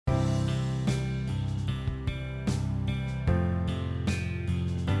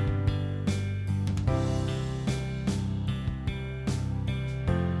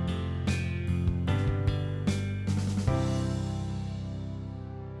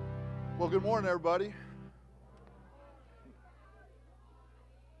Well, good morning, everybody.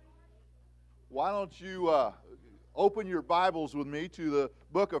 Why don't you open your Bibles with me to the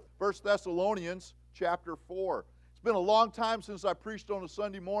book of 1 Thessalonians, chapter 4. It's been a long time since I preached on a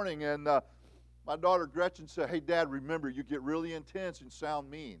Sunday morning, and my daughter Gretchen said, "Hey, Dad, remember, you get really intense and sound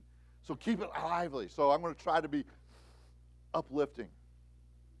mean. So keep it lively." So I'm going to try to be uplifting.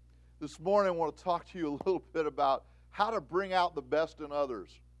 This morning, I want to talk to you a little bit about how to bring out the best in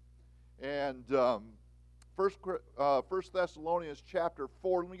others. And First Thessalonians chapter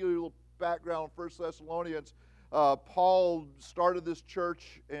 4, let me give you a little background on 1 Thessalonians. Paul started this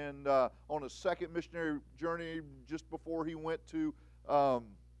church on a second missionary journey just before he went to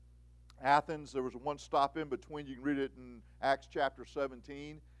Athens. There was one stop in between. You can read it in Acts chapter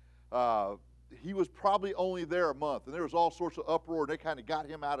 17. He was probably only there a month, and there was all sorts of uproar, and they kind of got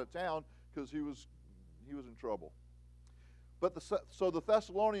him out of town because he was in trouble. But so the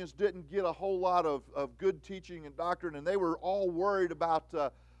Thessalonians didn't get a whole lot of good teaching and doctrine, and they were all worried about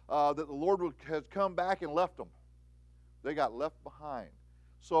that the Lord had come back and left them. They got left behind.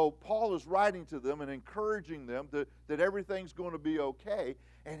 So Paul is writing to them and encouraging them that everything's going to be okay.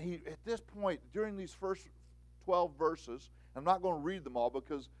 And he, at this point, during these first 12 verses, I'm not going to read them all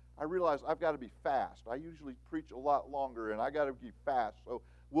because I realize I've got to be fast. I usually preach a lot longer, and I got to be fast. So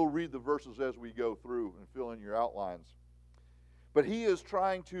we'll read the verses as we go through and fill in your outlines. But he is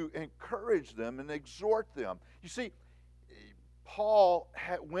trying to encourage them and exhort them. You see, Paul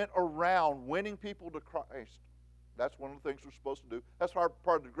went around winning people to Christ. That's one of the things we're supposed to do. That's part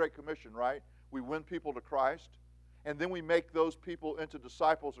of the Great Commission, right? We win people to Christ, and then we make those people into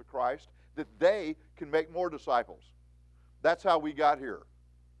disciples of Christ that they can make more disciples. That's how we got here.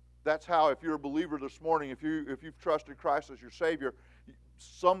 That's how, if you're a believer this morning, if you've trusted Christ as your Savior,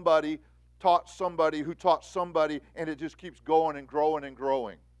 somebody taught somebody who taught somebody, and it just keeps going and growing and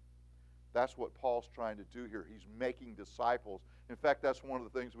growing. That's what Paul's trying to do here. He's making disciples. In fact, that's one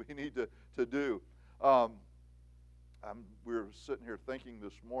of the things we need to do. We were sitting here thinking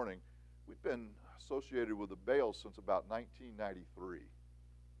this morning, we've been associated with the Bales since about 1993.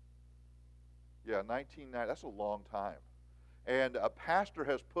 Yeah, 1990, that's a long time. And a pastor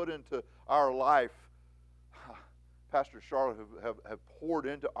has put into our life, Pastor Charlotte have poured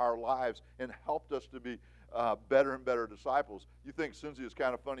into our lives and helped us to be better and better disciples. You think Cynthia is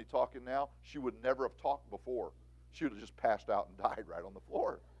kind of funny talking now? She would never have talked before. She would have just passed out and died right on the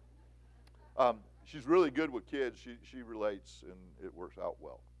floor. She's really good with kids. She relates, and it works out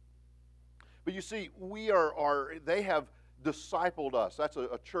well. But you see, they have discipled us. That's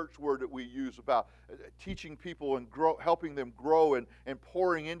a church word that we use about teaching people and helping them grow and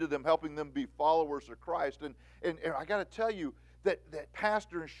pouring into them, helping them be followers of Christ. And I got to tell you that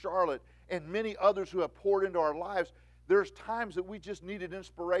Pastor and Charlotte and many others who have poured into our lives, there's times that we just needed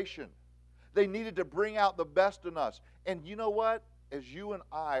inspiration. They needed to bring out the best in us. And you know what? As you and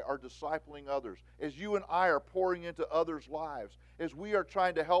I are discipling others, as you and I are pouring into others' lives, as we are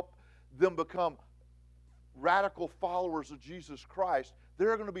trying to help them become radical followers of Jesus Christ,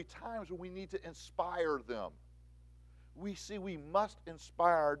 there are going to be times when we need to inspire them. We must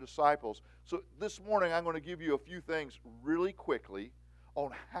inspire our disciples. So this morning I'm going to give you a few things really quickly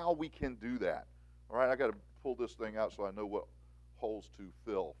on how we can do that. All right, I got to pull this thing out so I know what holes to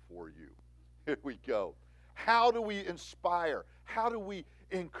fill for you. Here we go. How do we inspire? How do we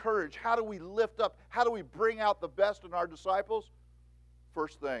encourage? How do we lift up? How do we bring out the best in our disciples?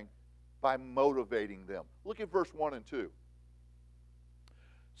 First thing, by motivating them. Look at verse 1 and 2. It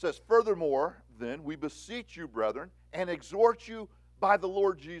says, "Furthermore, then, we beseech you, brethren, and exhort you by the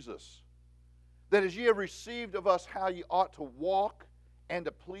Lord Jesus, that as ye have received of us how ye ought to walk and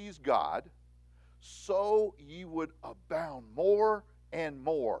to please God, so ye would abound more and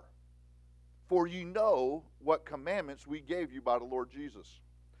more. For ye know what commandments we gave you by the Lord Jesus."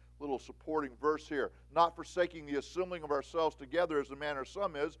 Little supporting verse here. "Not forsaking the assembling of ourselves together as the manner of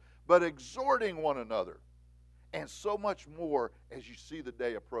some is, but exhorting one another, and so much more as you see the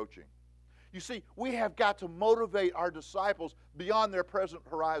day approaching." You see, we have got to motivate our disciples beyond their present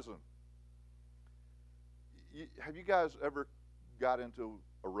horizon. Have you guys ever got into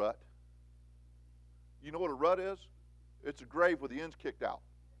a rut? You know what a rut is? It's a grave with the ends kicked out.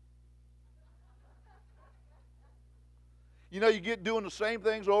 You know, you get doing the same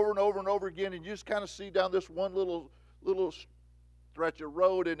things over and over and over again, and you just kind of see down this one little stretch of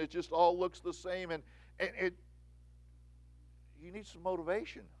road, and it just all looks the same, and you need some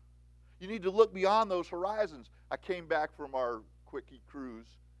motivation. You need to look beyond those horizons. I came back from our quickie cruise.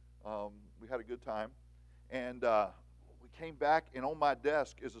 We had a good time, and we came back, and on my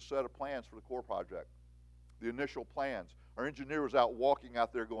desk is a set of plans for the core project, the initial plans. Our engineer was out walking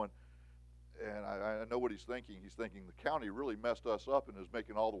out there going, and I know what he's thinking. He's thinking the county really messed us up and is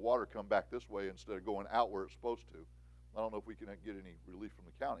making all the water come back this way instead of going out where it's supposed to. I don't know if we can get any relief from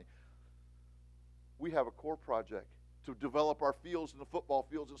the county. We have a core project to develop our fields and the football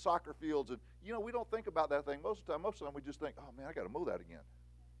fields and soccer fields. And, we don't think about that thing most of the time. Most of the time we just think, oh, man, I got to mow that again.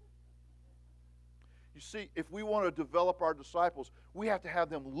 You see, if we want to develop our disciples, we have to have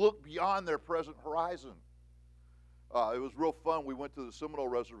them look beyond their present horizon. It was real fun. We went to the Seminole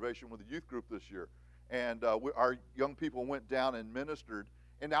Reservation with the youth group this year. And our young people went down and ministered.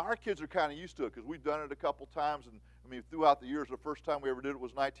 And now our kids are kind of used to it because we've done it a couple times. And, throughout the years, the first time we ever did it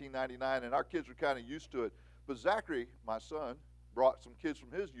was 1999. And our kids are kind of used to it. But Zachary, my son, brought some kids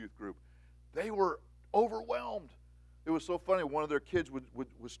from his youth group. They were overwhelmed. It was so funny. One of their kids would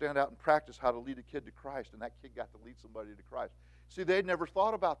stand out and practice how to lead a kid to Christ. And that kid got to lead somebody to Christ. See, they'd never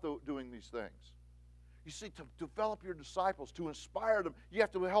thought about doing these things. You see, to develop your disciples, to inspire them, you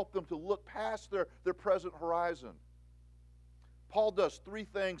have to help them to look past their present horizon. Paul does three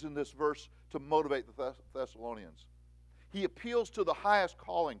things in this verse to motivate the Thessalonians. He appeals to the highest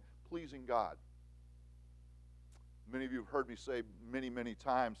calling, pleasing God. Many of you have heard me say many, many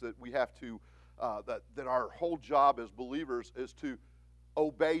times that we have to, that our whole job as believers is to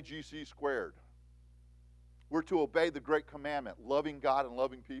obey GC squared. We're to obey the great commandment, loving God and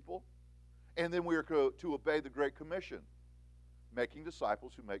loving people. And then we are to obey the Great Commission, making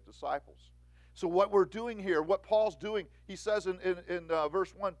disciples who make disciples. So what we're doing here, what Paul's doing, he says in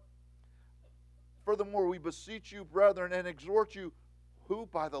verse 1, furthermore, we beseech you, brethren, and exhort you, who?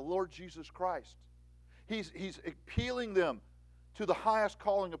 By the Lord Jesus Christ. He's appealing them to the highest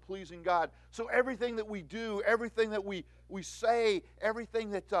calling of pleasing God. So everything that we do, everything that we say,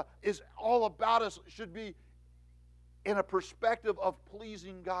 everything that is all about us should be in a perspective of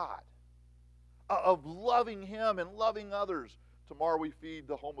pleasing God, of loving Him and loving others. Tomorrow we feed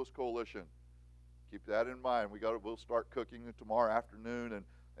the Homeless Coalition. Keep that in mind. We'll start cooking tomorrow afternoon,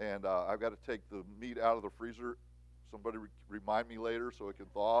 and I've got to take the meat out of the freezer. Somebody remind me later so it can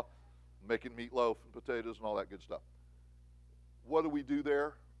thaw. Making meatloaf and potatoes and all that good stuff. What do we do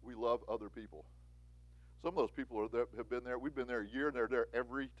there? We love other people. Some of those people have been there. We've been there a year, and they're there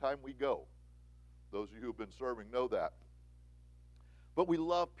every time we go. Those of you who have been serving know that. But we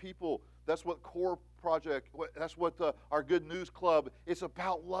love people. That's what Core Project, that's what our Good News Club, it's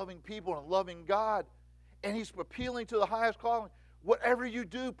about loving people and loving God. And he's appealing to the highest calling. Whatever you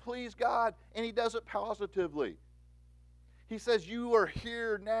do, please God. And he does it positively. He says, you are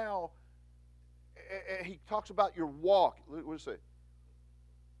here now. He talks about your walk. What does it say?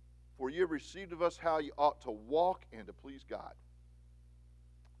 For you have received of us how you ought to walk and to please God.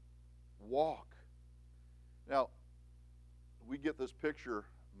 Walk. Now, we get this picture,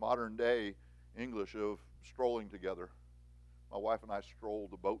 modern day English, of strolling together. My wife and I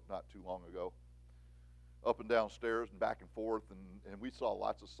strolled a boat not too long ago, up and down stairs and back and forth, and we saw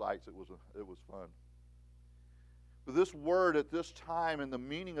lots of sights. It was fun. But this word at this time, and the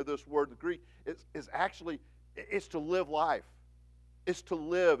meaning of this word in the Greek, is actually, it's to live life. It's to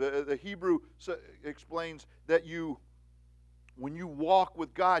live. The Hebrew explains that when you walk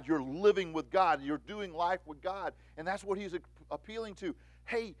with God, you're living with God. You're doing life with God. And that's what he's appealing to.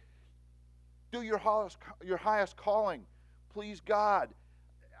 Hey, do your highest calling. Please God.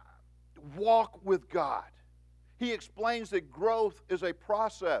 Walk with God. He explains that growth is a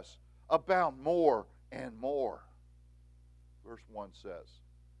process about more and more. Verse 1 says,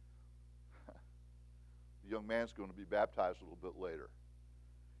 the young man's going to be baptized a little bit later.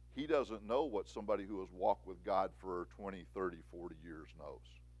 He doesn't know what somebody who has walked with God for 20, 30, 40 years knows.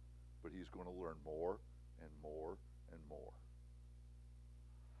 But he's going to learn more and more and more.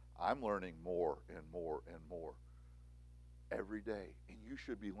 I'm learning more and more and more every day. And you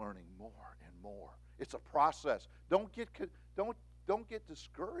should be learning more and more. It's a process. Don't get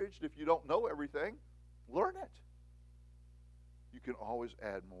discouraged if you don't know everything. Learn it. You can always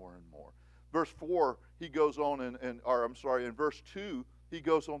add more and more. Verse 4, he goes on, in verse 2, he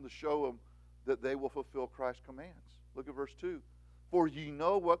goes on to show them that they will fulfill Christ's commands. Look at verse 2. For ye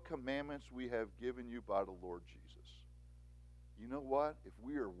know what commandments we have given you by the Lord Jesus. You know what? If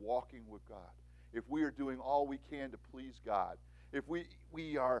we are walking with God, if we are doing all we can to please God, if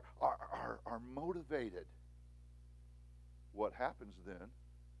we are motivated, what happens then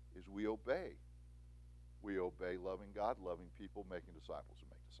is we obey. We obey loving God, loving people, making disciples who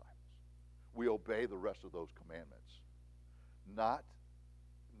make disciples. We obey the rest of those commandments. Not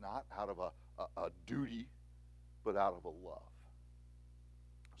out of a duty, but out of a love.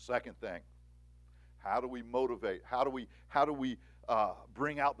 Second thing, how do we motivate? How do we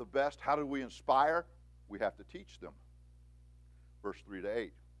bring out the best? How do we inspire? We have to teach them. Verse 3 to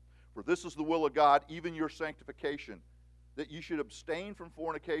 8. For this is the will of God, even your sanctification, that you should abstain from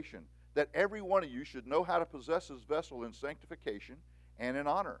fornication, that every one of you should know how to possess his vessel in sanctification and in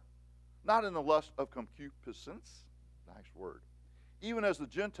honor, not in the lust of concupiscence, nice word, even as the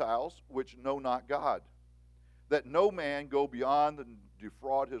Gentiles which know not God, that no man go beyond and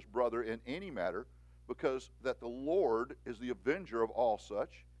defraud his brother in any matter, because that the Lord is the avenger of all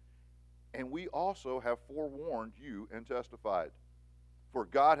such, and we also have forewarned you and testified. For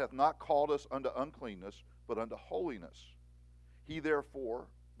God hath not called us unto uncleanness, but unto holiness. He therefore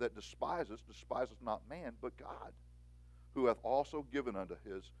that despiseth not man, but God, who hath also given unto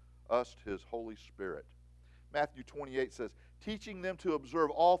us his Holy Spirit. Matthew 28 says, teaching them to observe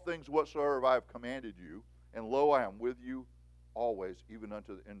all things whatsoever I have commanded you, and lo, I am with you always, even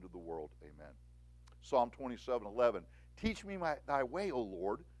unto the end of the world. Amen. Psalm 27:11, teach me thy way, O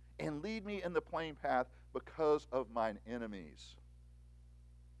Lord, and lead me in the plain path because of mine enemies.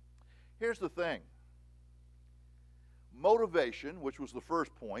 Here's the thing. Motivation, which was the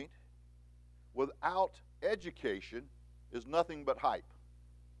first point, without education is nothing but hype.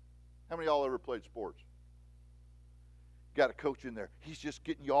 How many of y'all ever played sports? Got a coach in there. He's just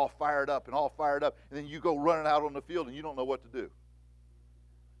getting you all fired up, and then you go running out on the field and you don't know what to do.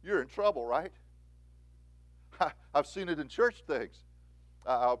 You're in trouble, right? I've seen it in church things.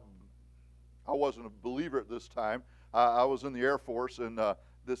 I wasn't a believer at this time. I was in the Air Force, and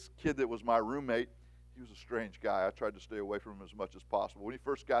this kid that was my roommate, he was a strange guy. I tried to stay away from him as much as possible. When he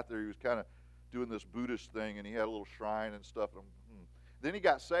first got there, he was kind of doing this Buddhist thing, and he had a little shrine and stuff. Then he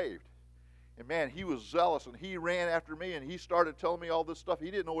got saved. And man, he was zealous, and he ran after me, and he started telling me all this stuff. He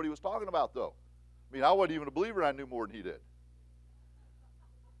didn't know what he was talking about, though. I mean, I wasn't even a believer. I knew more than he did.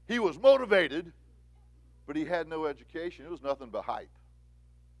 He was motivated, but he had no education. It was nothing but hype.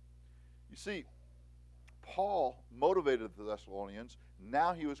 You see, Paul motivated the Thessalonians.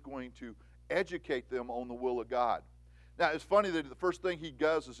 Now he was going to educate them on the will of God. Now, it's funny that the first thing he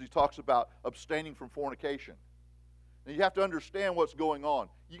does is he talks about abstaining from fornication. Now, you have to understand what's going on.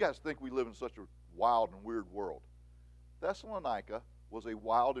 You guys think we live in such a wild and weird world. Thessalonica was a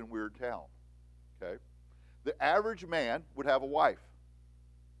wild and weird town. Okay? The average man would have a wife,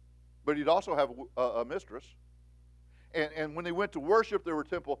 but he'd also have a mistress. And when they went to worship, there were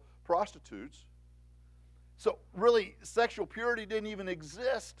temple prostitutes. So really, sexual purity didn't even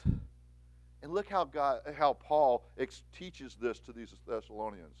exist. And look how Paul teaches this to these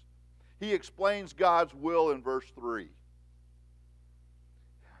Thessalonians. He explains God's will in verse 3.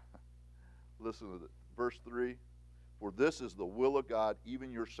 Listen to it. Verse 3. For this is the will of God,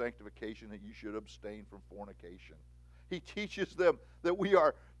 even your sanctification, that you should abstain from fornication. He teaches them that we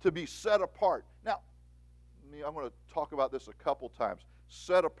are to be set apart. Now, I'm going to talk about this a couple times.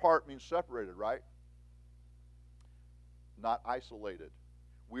 Set apart means separated, right? Not isolated.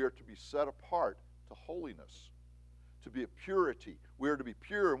 We are to be set apart to holiness, to be a purity. We are to be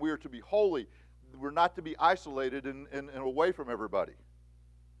pure and we are to be holy. We're not to be isolated and away from everybody.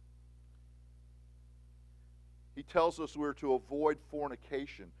 He tells us we're to avoid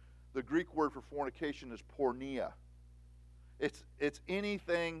fornication. The Greek word for fornication is porneia. It's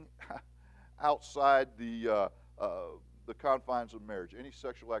anything outside the confines of marriage, any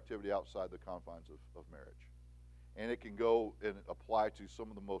sexual activity outside the confines of marriage. And it can go and apply to some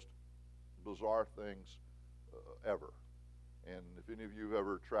of the most bizarre things ever. And if any of you have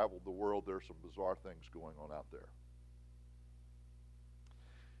ever traveled the world, there's some bizarre things going on out there.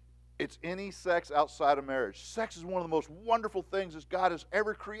 It's any sex outside of marriage. Sex is one of the most wonderful things that God has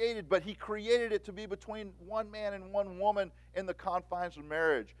ever created, but He created it to be between one man and one woman in the confines of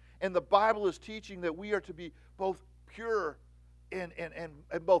marriage. And the Bible is teaching that we are to be both pure in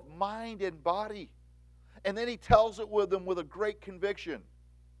both mind and body. And then He tells it with them with a great conviction.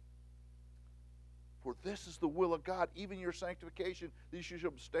 For this is the will of God, even your sanctification, that you should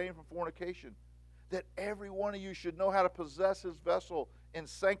abstain from fornication. That every one of you should know how to possess his vessel in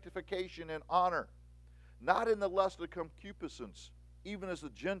sanctification and honor, not in the lust of concupiscence, even as the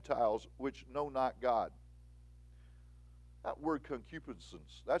Gentiles which know not God. That word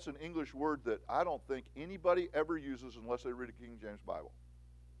concupiscence, that's an English word that I don't think anybody ever uses unless they read a King James Bible.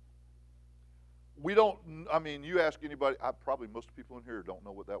 You ask anybody, probably most people in here don't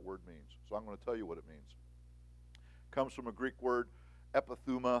know what that word means. So I'm going to tell you what it means. It comes from a Greek word,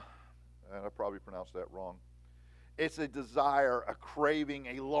 epithuma, and I probably pronounced that wrong. It's a desire, a craving,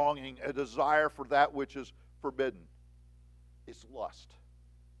 a longing, a desire for that which is forbidden. It's lust.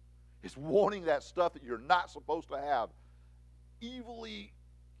 It's wanting that stuff that you're not supposed to have.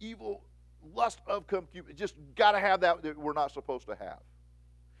 Evil lust of concupiscence. Just got to have that we're not supposed to have.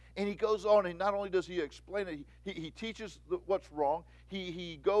 And he goes on, and not only does he explain it, he teaches what's wrong.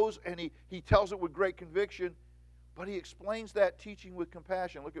 He goes and he tells it with great conviction, but he explains that teaching with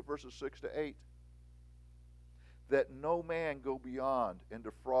compassion. Look at verses 6 to 8. That no man go beyond and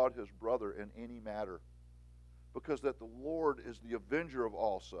defraud his brother in any matter, because that the Lord is the avenger of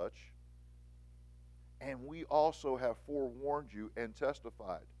all such, and we also have forewarned you and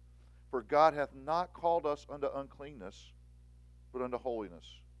testified. For God hath not called us unto uncleanness, but unto holiness.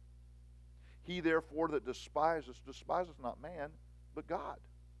 He therefore that despiseth not man, but God,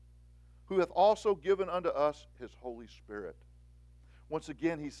 who hath also given unto us his Holy Spirit. Once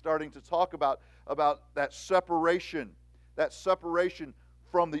again, he's starting to talk about that separation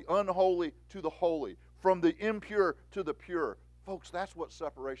from the unholy to the holy, from the impure to the pure. Folks, that's what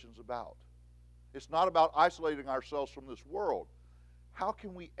separation's about. It's not about isolating ourselves from this world. How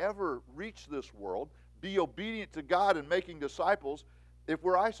can we ever reach this world, be obedient to God and making disciples, if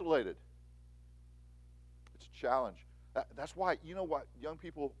we're isolated? It's a challenge. That's why, you know what, young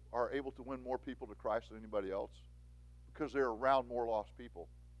people are able to win more people to Christ than anybody else? Because they're around more lost people.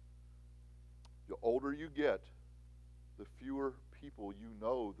 The older you get, the fewer people you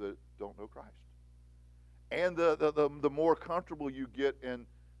know that don't know Christ. And the more comfortable you get in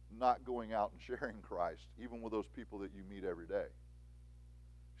not going out and sharing Christ, even with those people that you meet every day.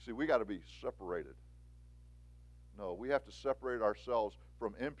 See, we got to be separated. No, we have to separate ourselves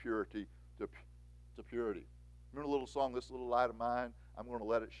from impurity to purity. Remember the little song, "This Little Light of Mine, I'm going to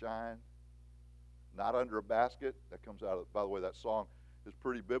let it shine"? Not under a basket. That comes out of, by the way, that song is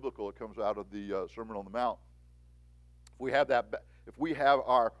pretty biblical. It comes out of the Sermon on the Mount. If we have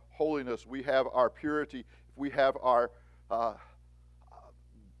our holiness, we have our purity, if we have our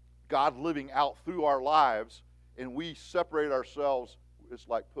God living out through our lives, and we separate ourselves, it's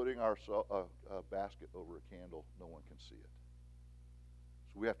like putting a basket over a candle. No one can see it.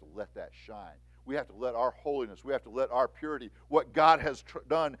 So we have to let that shine. We have to let our holiness, we have to let our purity, what God has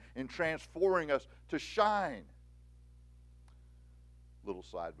done in transforming us, to shine. Little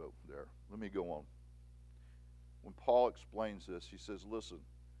side note there. Let me go on. When Paul explains this, he says, listen,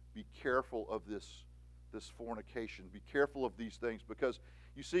 be careful of this fornication. Be careful of these things, because,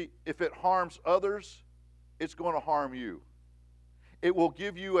 you see, if it harms others, it's going to harm you. It will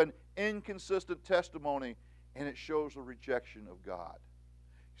give you an inconsistent testimony, and it shows a rejection of God.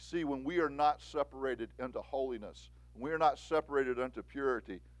 See, when we are not separated unto holiness, when we are not separated unto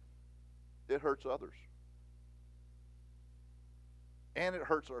purity, it hurts others. And it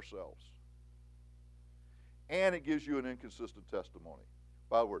hurts ourselves. And it gives you an inconsistent testimony.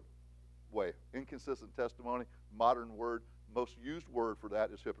 By the way, inconsistent testimony, modern word, most used word for that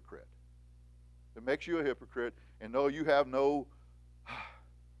is hypocrite. It makes you a hypocrite, and no, you have no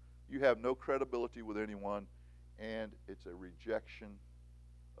credibility with anyone, and it's a rejection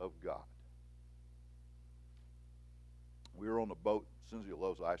of God. We were on a boat. Cynthia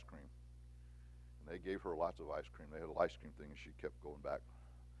loves ice cream, and they gave her lots of ice cream. They had an ice cream thing, and she kept going back.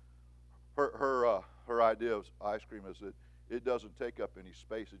 Her idea of ice cream is that it doesn't take up any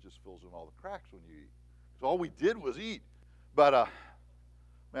space; it just fills in all the cracks when you eat. So all we did was eat. But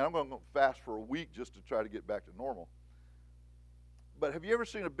man, I'm going to go fast for a week just to try to get back to normal. But have you ever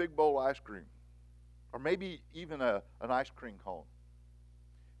seen a big bowl of ice cream, or maybe even an ice cream cone?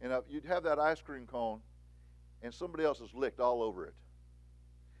 And you'd have that ice cream cone, and somebody else has licked all over it.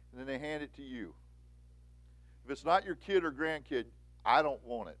 And then they hand it to you. If it's not your kid or grandkid, I don't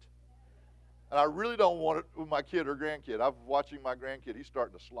want it. And I really don't want it with my kid or grandkid. I'm watching my grandkid. He's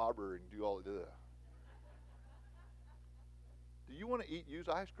starting to slobber and do all of that. Do you want to eat used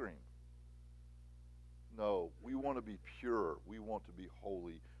ice cream? No, we want to be pure. We want to be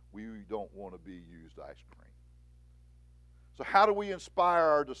holy. We don't want to be used ice cream. So how do we inspire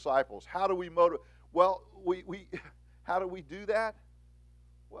our disciples? How do we motivate? Well, how do we do that?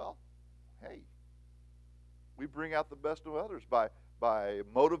 Well, hey, we bring out the best of others by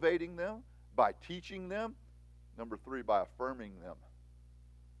motivating them, by teaching them. Number 3, by affirming them.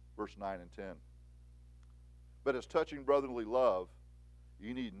 Verse 9 and 10. But as touching brotherly love,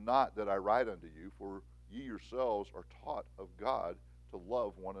 ye need not that I write unto you, for ye yourselves are taught of God to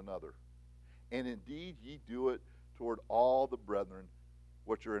love one another. And indeed ye do it toward all the brethren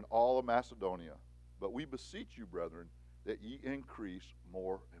which are in all of Macedonia. But we beseech you, brethren, that ye increase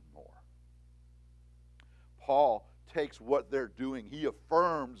more and more. Paul takes what they're doing, he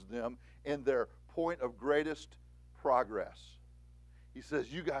affirms them in their point of greatest progress. He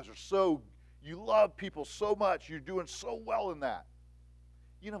says, you guys are you love people so much, you're doing so well in that.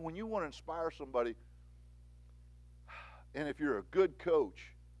 You know, when you want to inspire somebody, and if you're a good coach,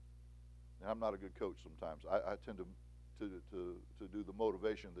 and I'm not a good coach sometimes, I tend to to do the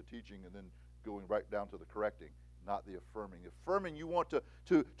motivation, the teaching, and then going right down to the correcting, not the affirming. Affirming, you want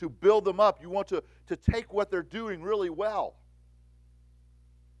to build them up. You want to take what they're doing really well.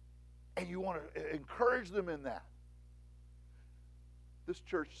 And you want to encourage them in that. This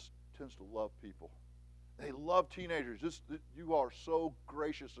church tends to love people. They love teenagers. You are so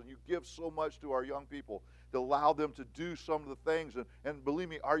gracious, and you give so much to our young people to allow them to do some of the things. And believe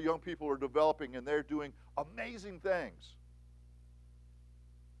me, our young people are developing, and they're doing amazing things.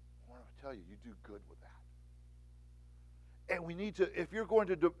 I want to tell you, you do good with that. And we need to, if you're going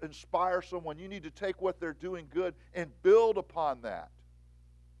to inspire someone, you need to take what they're doing good and build upon that.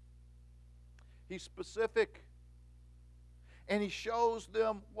 He's specific. And he shows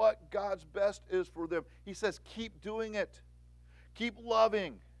them what God's best is for them. He says, keep doing it. Keep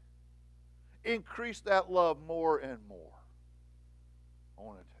loving. Increase that love more and more. I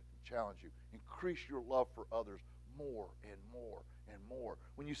want to challenge you. Increase your love for others more and more and more.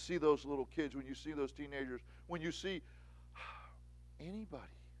 When you see those little kids, when you see those teenagers, when you see anybody,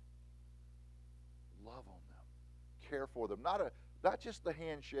 love on them. Care for them. Not just the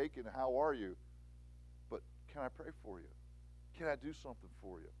handshake and how are you, but can I pray for you? Can I do something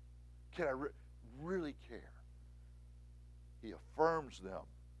for you? Can I really care? He affirms them.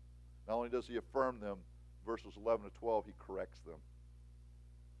 Not only does he affirm them, verses 11 to 12, he corrects them.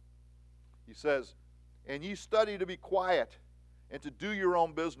 He says, and ye study to be quiet and to do your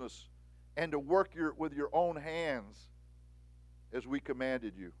own business and to work with your own hands as we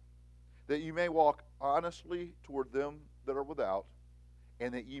commanded you, that ye may walk honestly toward them that are without,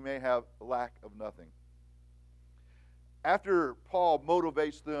 and that ye may have lack of nothing. After Paul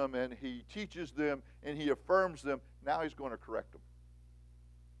motivates them and he teaches them and he affirms them, now he's going to correct them.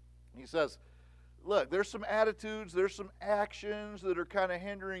 He says, look, there's some attitudes, there's some actions that are kind of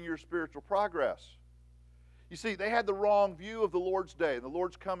hindering your spiritual progress. You see, they had the wrong view of the Lord's day, and the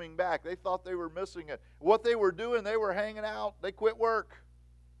Lord's coming back. They thought they were missing it. What they were doing, they were hanging out. They quit work.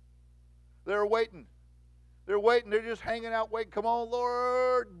 They were waiting. They're waiting. They're just hanging out, waiting. Come on,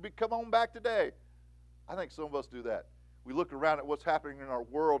 Lord, come on back today. I think some of us do that. We look around at what's happening in our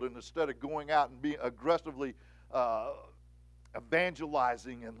world, and instead of going out and being aggressively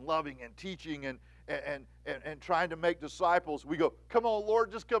evangelizing and loving and teaching and trying to make disciples, we go, come on,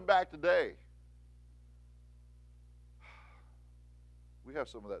 Lord, just come back today. We have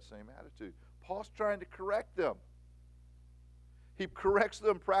some of that same attitude. Paul's trying to correct them. He corrects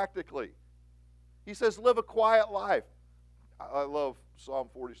them practically. He says, live a quiet life. I love Psalm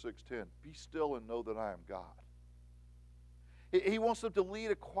 46:10. Be still and know that I am God. He wants them to lead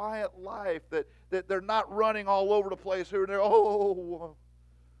a quiet life, that they're not running all over the place here and there. Oh,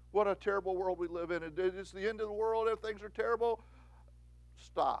 what a terrible world we live in. It's the end of the world. If things are terrible,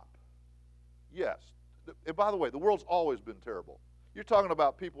 stop. Yes. And by the way, the world's always been terrible. You're talking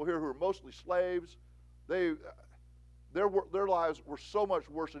about people here who are mostly slaves. Their lives were so much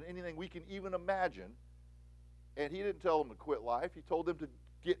worse than anything we can even imagine. And he didn't tell them to quit life. He told them to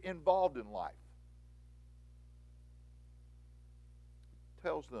get involved in life.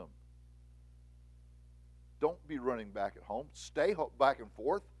 Tells them, don't be running back at home. Stay back and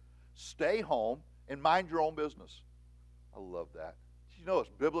forth. Stay home and mind your own business. I love that. Did you know it's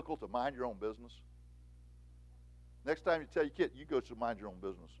biblical to mind your own business? Next time you tell your kid, you go to mind your own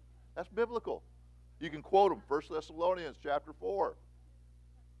business. That's biblical. You can quote them, 1 Thessalonians chapter 4.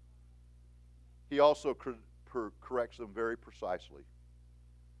 He also corrects them very precisely.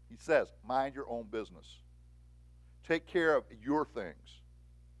 He says, mind your own business. Take care of your things.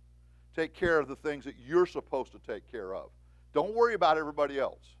 Take care of the things that you're supposed to take care of. Don't worry about everybody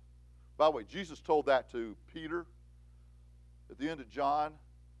else. By the way, Jesus told that to Peter at the end of John.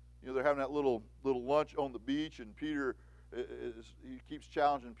 You know, they're having that little lunch on the beach, and Peter he keeps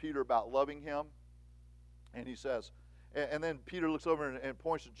challenging Peter about loving him. And he says, and then Peter looks over and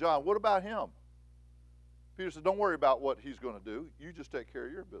points to John, what about him? Peter said, don't worry about what he's going to do. You just take care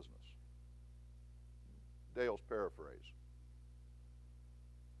of your business. Dale's paraphrase.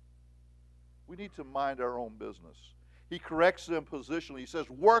 We need to mind our own business. He corrects them positionally. He says,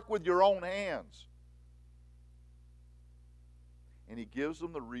 work with your own hands. And he gives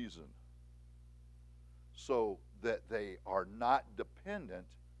them the reason so that they are not dependent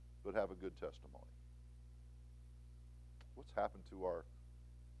but have a good testimony. What's happened to our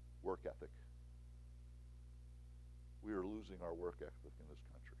work ethic? We are losing our work ethic in this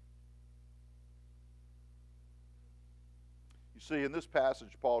country. You see, in this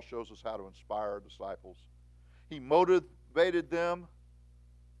passage, Paul shows us how to inspire our disciples. He motivated them.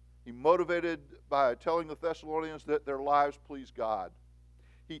 He motivated by telling the Thessalonians that their lives please God.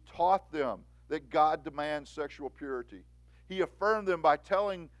 He taught them that God demands sexual purity. He affirmed them by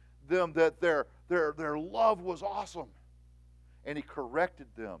telling them that their love was awesome. And he corrected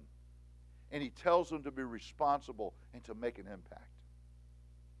them. And he tells them to be responsible and to make an impact.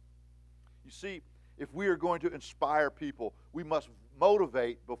 You see, if we are going to inspire people, we must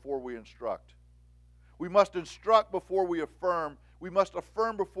motivate before we instruct. We must instruct before we affirm. We must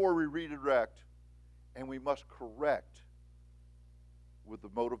affirm before we redirect. And we must correct with the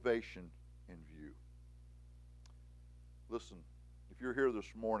motivation in view. Listen, if you're here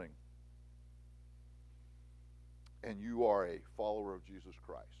this morning and you are a follower of Jesus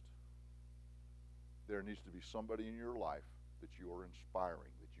Christ, there needs to be somebody in your life that you are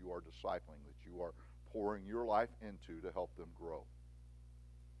inspiring, that you are discipling, that you are pouring your life into to help them grow.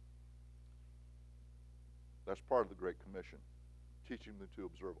 That's part of the Great Commission, teaching them to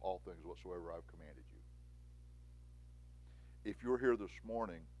observe all things whatsoever I've commanded you. If you're here this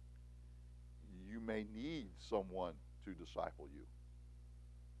morning, you may need someone to disciple you.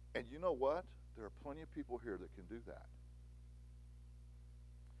 And you know what? There are plenty of people here that can do that.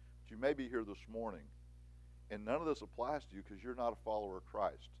 But you may be here this morning, and none of this applies to you because you're not a follower of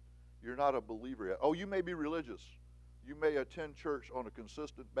Christ. You're not a believer yet. Oh, you may be religious. You may attend church on a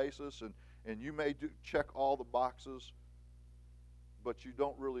consistent basis, and you may check all the boxes, but you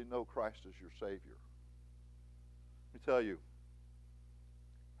don't really know Christ as your Savior. Let me tell you,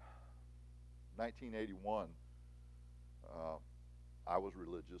 1981, I was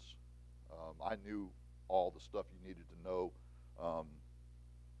religious. I knew all the stuff you needed to know.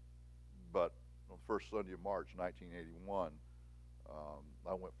 But on the first Sunday of March, 1981,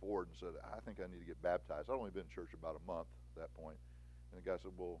 I went forward and said, I think I need to get baptized. I'd only been in church about a month at that point. And the guy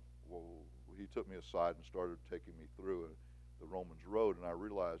said, well, he took me aside and started taking me through the Romans Road. And I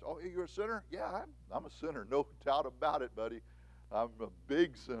realized, oh, you're a sinner? Yeah, I'm a sinner. No doubt about it, buddy. I'm a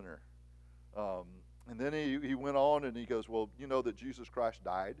big sinner. And then he went on and he goes, well, you know that Jesus Christ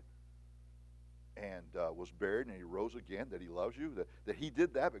died and was buried and he rose again, that he loves you, that he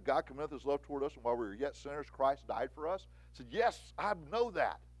did that, but God commendeth his love toward us, and while we were yet sinners, Christ died for us. I said, yes, I know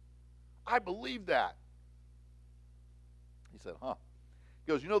that. I believe that. He said, huh.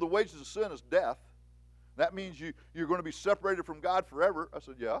 He goes, you know the wages of sin is death. That means you're going to be separated from God forever. I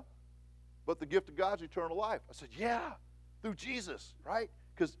said, yeah. But the gift of God is eternal life. I said, yeah, through Jesus, right?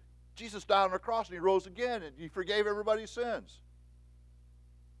 Because Jesus died on the cross and he rose again and he forgave everybody's sins.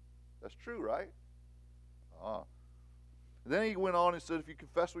 That's true, right? And then he went on and said, if you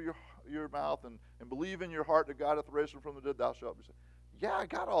confess with your mouth and believe in your heart that God hath raised him from the dead, thou shalt be saved. Yeah, I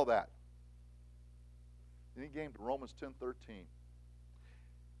got all that. Then he came to Romans 10:13.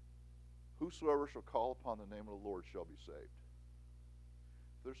 Whosoever shall call upon the name of the Lord shall be saved.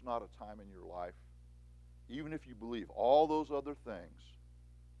 If there's not a time in your life, even if you believe all those other things,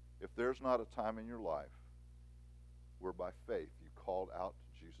 if there's not a time in your life where by faith you called out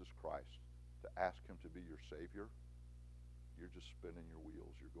to Jesus Christ to ask him to be your Savior, you're just spinning your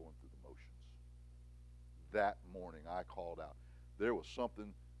wheels. You're going through the motions. That morning I called out. There was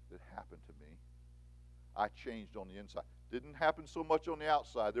something that happened to me. I changed on the inside. Didn't happen so much on the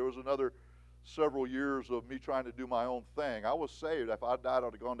outside. There was another several years of me trying to do my own thing. I was saved. If I died,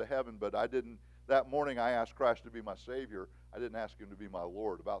 I'd have gone to heaven, but I didn't. That morning I asked Christ to be my Savior. I didn't ask him to be my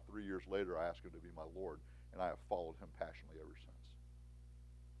Lord. About 3 years later, I asked him to be my Lord, and I have followed him passionately ever since.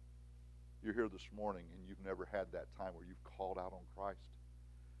 You're here this morning, and you've never had that time where you've called out on Christ.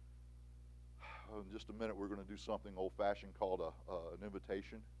 In just a minute, we're going to do something old-fashioned called an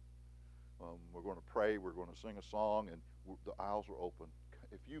invitation. We're going to pray. We're going to sing a song, and the aisles are open.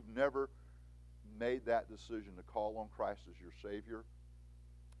 If you've never made that decision to call on Christ as your Savior,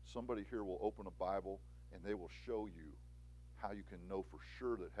 somebody here will open a Bible, and they will show you how you can know for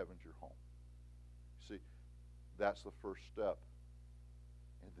sure that heaven's your home. See, that's the first step.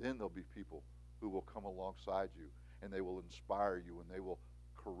 And then there'll be people who will come alongside you, and they will inspire you, and they will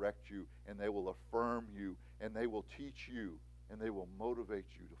correct you, and they will affirm you, and they will teach you, and they will motivate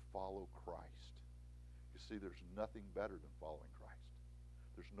you to follow Christ. You see, there's nothing better than following Christ.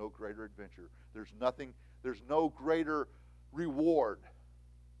 There's no greater adventure. There's no greater reward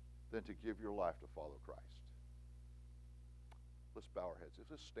than to give your life to follow Christ. Let's bow our heads.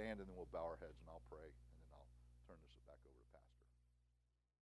 Let's stand and then we'll bow our heads and I'll pray.